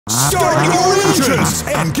Start your engines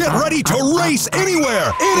and get ready to race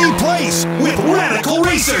anywhere, any place with Radical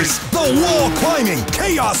Racers. The wall-climbing,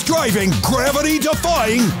 chaos-driving,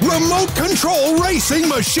 gravity-defying, remote control racing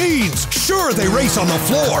machines. Sure, they race on the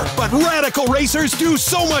floor, but Radical Racers do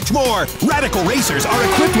so much more. Radical Racers are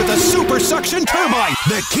equipped with a super suction turbine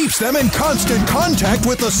that keeps them in constant contact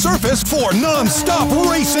with the surface for non-stop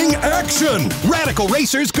racing action. Radical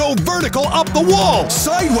Racers go vertical up the wall,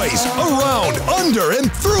 sideways, around, under,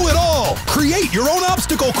 and through it all. Create your own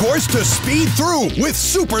obstacle course to speed through with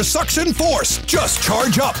super suction force. Just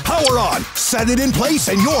charge up, power on, set it in place,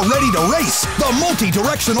 and you're ready to race. The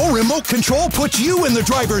multi-directional remote control puts you in the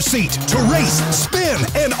driver's seat to race, spin,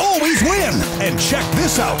 and always win. And check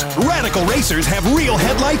this out. Radical Racers have real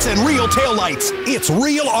headlights and real taillights. It's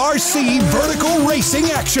real RC vertical racing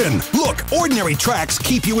action. Look, ordinary tracks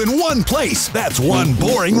keep you in one place. That's one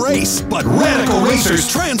boring race. But Radical Racers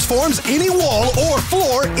transforms any wall or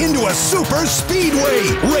floor into a super speedway.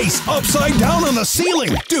 Race upside down on the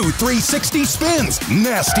ceiling. Do 360 spins.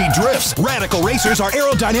 Nasty drifts. Radical Racers are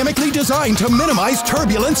aerodynamically designed to minimize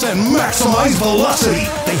turbulence and maximize velocity.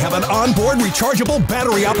 They have an onboard rechargeable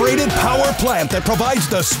battery-operated power plant that provides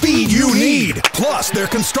the speed you need. Plus, they're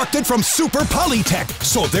constructed from super polytech,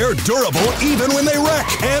 so they're durable even when they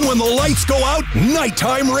wreck. And when the lights go out,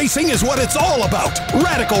 nighttime racing is what it's all about.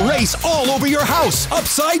 Radical race all over your house,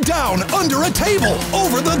 upside down, under a table,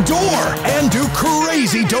 over the door, and do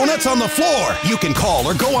crazy donuts on the floor. You can call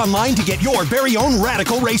or go online to get your very own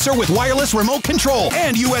Radical Racer with wireless remote control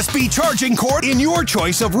and USB charging cord in your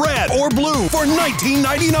choice of red or blue for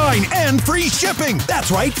 $19.99 and free shipping.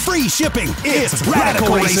 That's right, free shipping. It's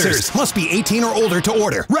Radical Racers. Must be 18 or older to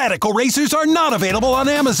order. Radical Racers are not available on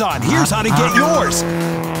Amazon. Here's how to get yours.